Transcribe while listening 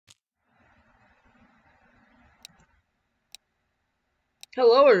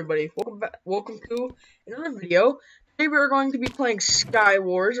Hello everybody, welcome back. Welcome to another video. Today we are going to be playing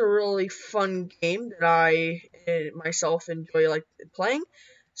Skywars, a really fun game that I myself enjoy playing.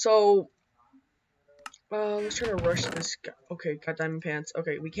 So, let's try to rush this guy. Okay, got diamond pants.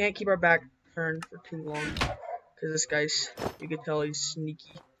 Okay, we can't keep our back turned for too long because this guy's, you can tell he's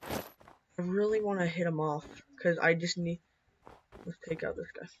sneaky. I really want to hit him off because I just need. Let's take out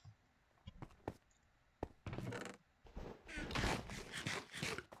this guy.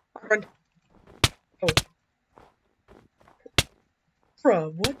 Run. Oh.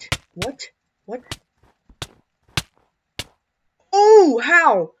 Bruh, what? Oh,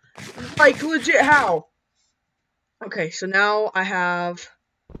 how? Like, legit, how? Okay, so now I have,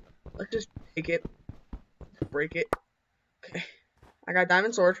 let's just take it, break it. Okay, I got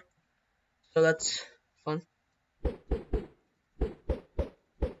diamond sword, so that's fun.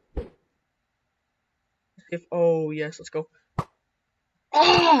 Oh, yes, let's go.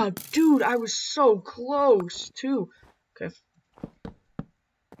 Oh, dude, I was so close, too. Okay.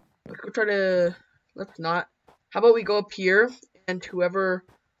 Let's go try to, let's not. How about we go up here, and whoever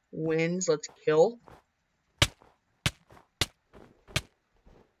wins, let's kill.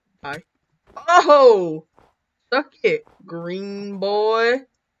 Die. Oh! Suck it, green boy.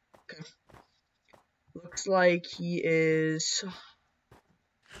 Okay. Looks like he is,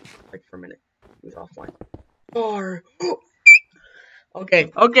 like, for a minute. He was offline. Or,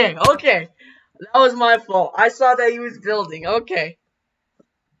 okay. That was my fault. I saw that he was building. Okay.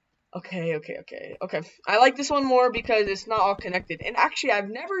 I like this one more because it's not all connected. And actually, I've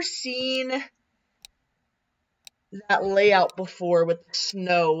never seen that layout before with the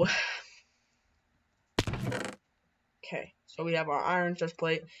snow. Okay, so we have our iron chest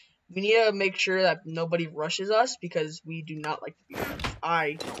plate. We need to make sure that nobody rushes us because we do not like to be rushed.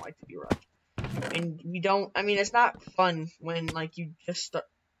 I don't like to be rushed. And we don't, I mean, it's not fun when, like, you just start.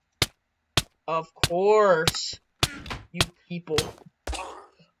 Of course, you people.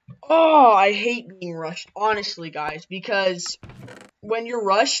 Oh, I hate being rushed, honestly, guys, because when you're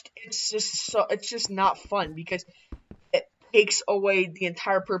rushed, it's just not fun because it takes away the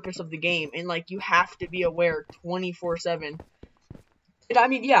entire purpose of the game, and like you have to be aware 24/7. And I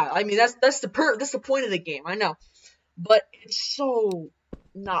mean, yeah, I mean that's the point of the game, I know, but it's so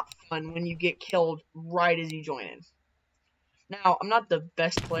not fun when you get killed right as you join in. Now, I'm not the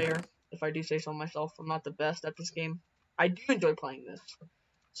best player, if I do say so myself. I'm not the best at this game. I do enjoy playing this.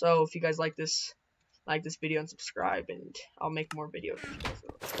 So if you guys like this video and subscribe, and I'll make more videos if you guys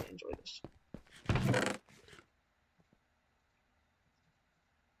really enjoy this.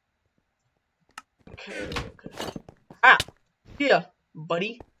 Okay. Ah! Yeah,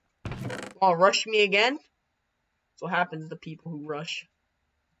 buddy. Wanna rush me again? That's what happens to people who rush.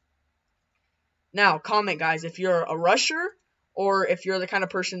 Now, comment, guys, if you're a rusher, or if you're the kind of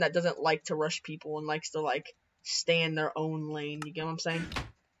person that doesn't like to rush people and likes to, like, stay in their own lane. You get what I'm saying?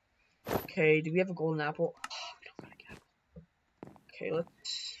 Okay, do we have a golden apple? Oh, we don't got a apple. Okay,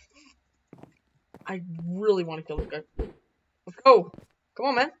 let's... I really want to kill this guy. Let's go! Come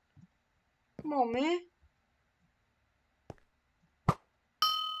on, man. Come on, man.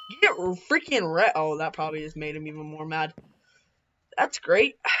 Get freaking red. Oh, that probably just made him even more mad. That's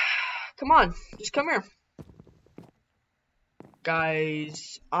great. Come on, just come here.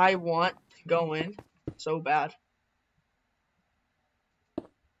 Guys, I want to go in so bad.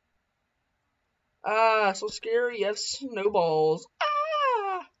 Ah, so scary. You have snowballs.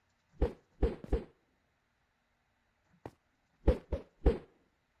 Ah!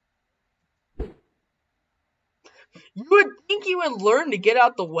 You would think you would learn to get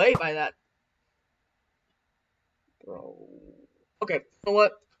out the way by that. Bro. Okay, you know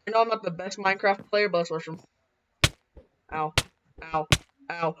what? I know I'm not the best Minecraft player, but let's rush him. Ow. Ow.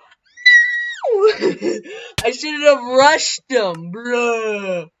 Ow. I shouldn't have rushed him,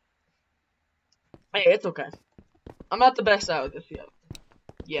 bruh. Hey, it's okay. I'm not the best out of this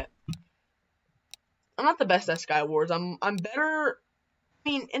yet. I'm not the best at Skywars. I'm better. I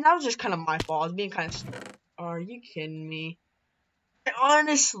mean, and that was just kind of my fault. I was being kind of. Are you kidding me?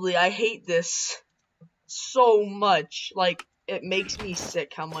 Honestly, I hate this so much. Like, it makes me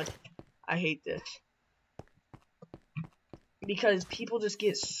sick how much I hate this. Because people just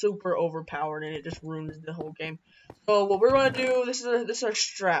get super overpowered and it just ruins the whole game. So what we're gonna do, this is our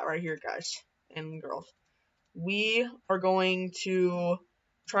strat right here, guys and girls. We are going to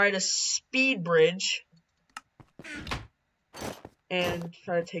try to speed bridge and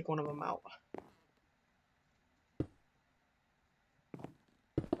try to take one of them out.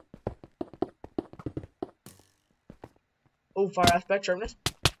 Oh, fire aspect sharpness.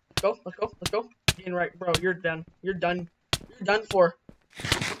 Let's go. Getting right, bro. You're done. You're done for.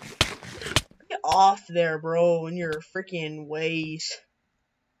 Get off there, bro, in your freaking ways.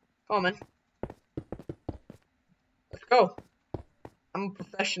 Come on, man. Let's go. I'm a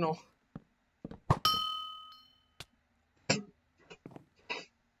professional.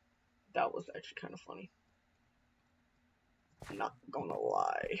 That was actually kind of funny. I'm not gonna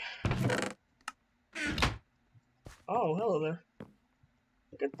lie. Oh, hello there.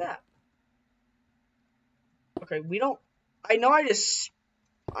 Look at that. Okay, we don't. I know I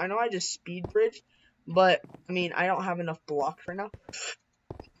just speed bridged, but I mean I don't have enough blocks right now.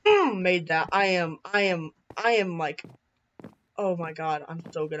 Made that. I am like, oh my god, I'm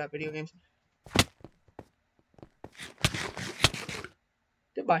so good at video games.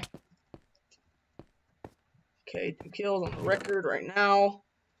 Goodbye. Okay, 2 kills on the record right now.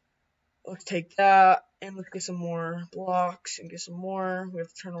 Let's take that, and let's get some more blocks, and get some more. We have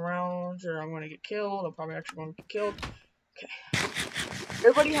to turn around, or I'm gonna get killed. I'm probably actually gonna get killed. Okay.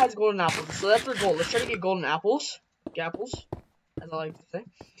 Everybody has golden apples, so that's our goal. Let's try to get golden apples. Gapples, as I like to say.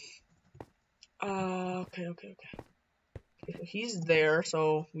 Okay. Okay, so he's there,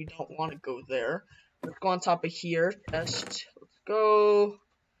 so we don't want to go there. Let's go on top of here. Test. Let's go.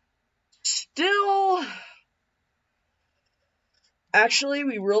 Still. Actually,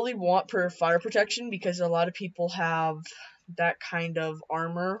 we really want fire protection because a lot of people have that kind of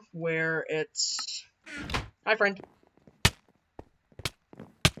armor where it's... Hi, friend.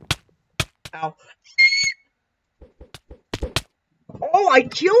 Ow. Oh, I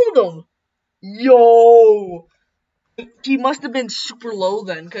killed him! Yo! He must have been super low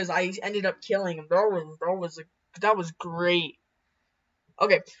then, because I ended up killing him. That was great.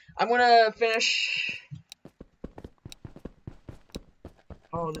 Okay, I'm gonna finish...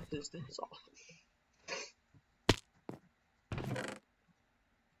 Oh, this is awesome.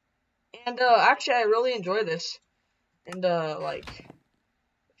 And, actually, I really enjoy this. And, like,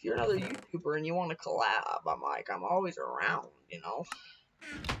 if you're another YouTuber and you want to collab, I'm always around, you know?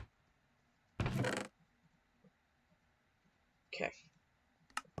 Okay.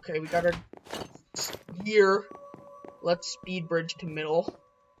 Okay, we got our gear. Let's speed bridge to middle.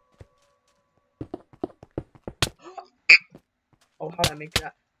 Oh, how did I make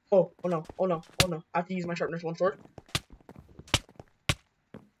that? Oh no. I have to use my sharpness 1 sword.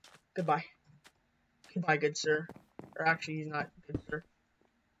 Goodbye. Goodbye, good sir. Or actually, he's not good sir.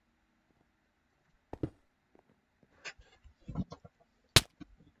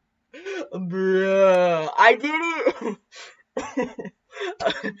 Bruh, I did it!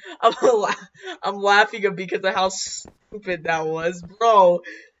 I'm laughing because of how stupid that was, bro.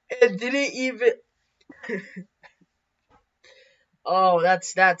 It didn't even... Oh,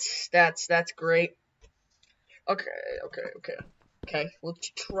 that's great. Okay, let's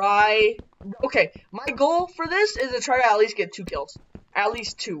try. Okay, my goal for this is to try to at least get 2 kills. At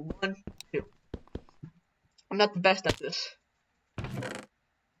least 2. 1, 2. I'm not the best at this.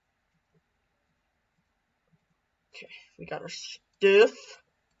 Okay, we got our stuff.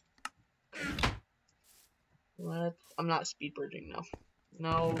 I'm not speed bridging now.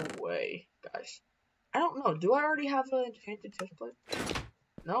 No way, guys. I don't know. Do I already have an enchanted chestplate?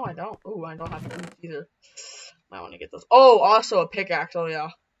 No, I don't. Ooh, I don't have boots either. Might want to get those. Oh, also a pickaxe. Oh, yeah.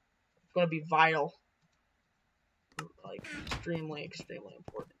 It's going to be vital. Like, extremely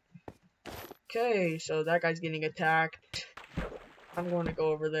important. Okay, so that guy's getting attacked. I'm going to go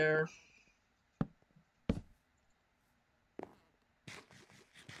over there.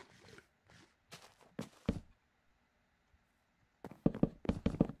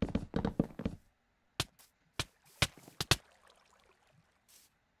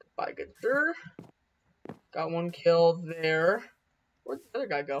 Goodbye, good sir. Got 1 kill there. Where'd the other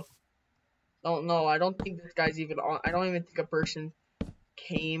guy go? Don't know. I don't think this guy's even on. I don't even think a person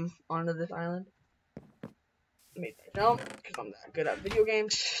came onto this island. Made that jump because I'm that good at video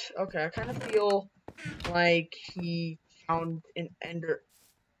games. Okay, I kind of feel like he found an ender.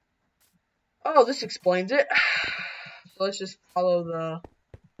 Oh, this explains it. So let's just follow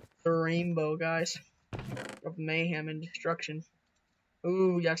the rainbow, guys, of mayhem and destruction.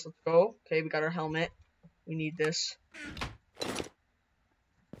 Ooh, yes, let's go. Okay, we got our helmet. We need this.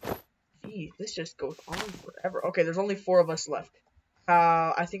 Gee, this just goes on forever. Okay, there's only 4 of us left.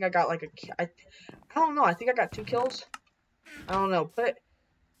 I think I got like I don't know. I think I got 2 kills. I don't know. Put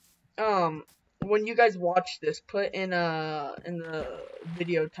when you guys watch this, put in the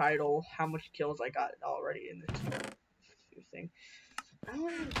video title how much kills I got already in this thing.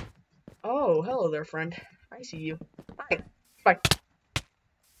 Oh, hello there, friend. I see you. Hi. Bye.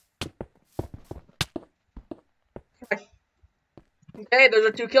 Bye. Okay, those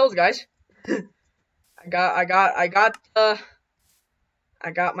are 2 kills, guys. I got I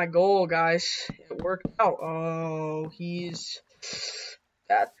got my goal, guys. It worked out. Oh,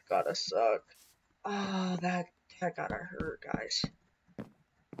 that's gotta suck. Oh, that gotta hurt, guys.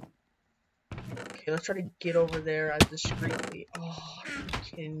 Okay, let's try to get over there as discreetly. Oh, are you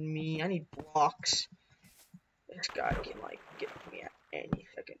kidding me? I need blocks. This guy can, like, get me at any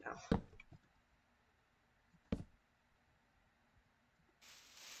second now.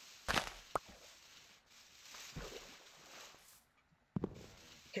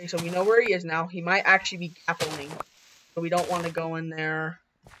 Okay, so we know where he is now. He might actually be gappling. So we don't want to go in there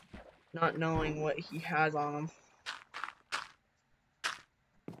not knowing what he has on him.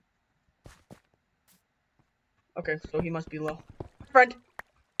 Okay, so he must be low. Friend.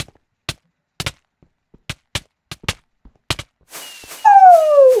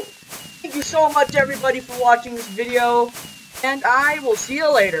 Woo! Thank you so much, everybody, for watching this video. And I will see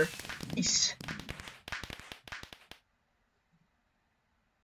you later. Peace.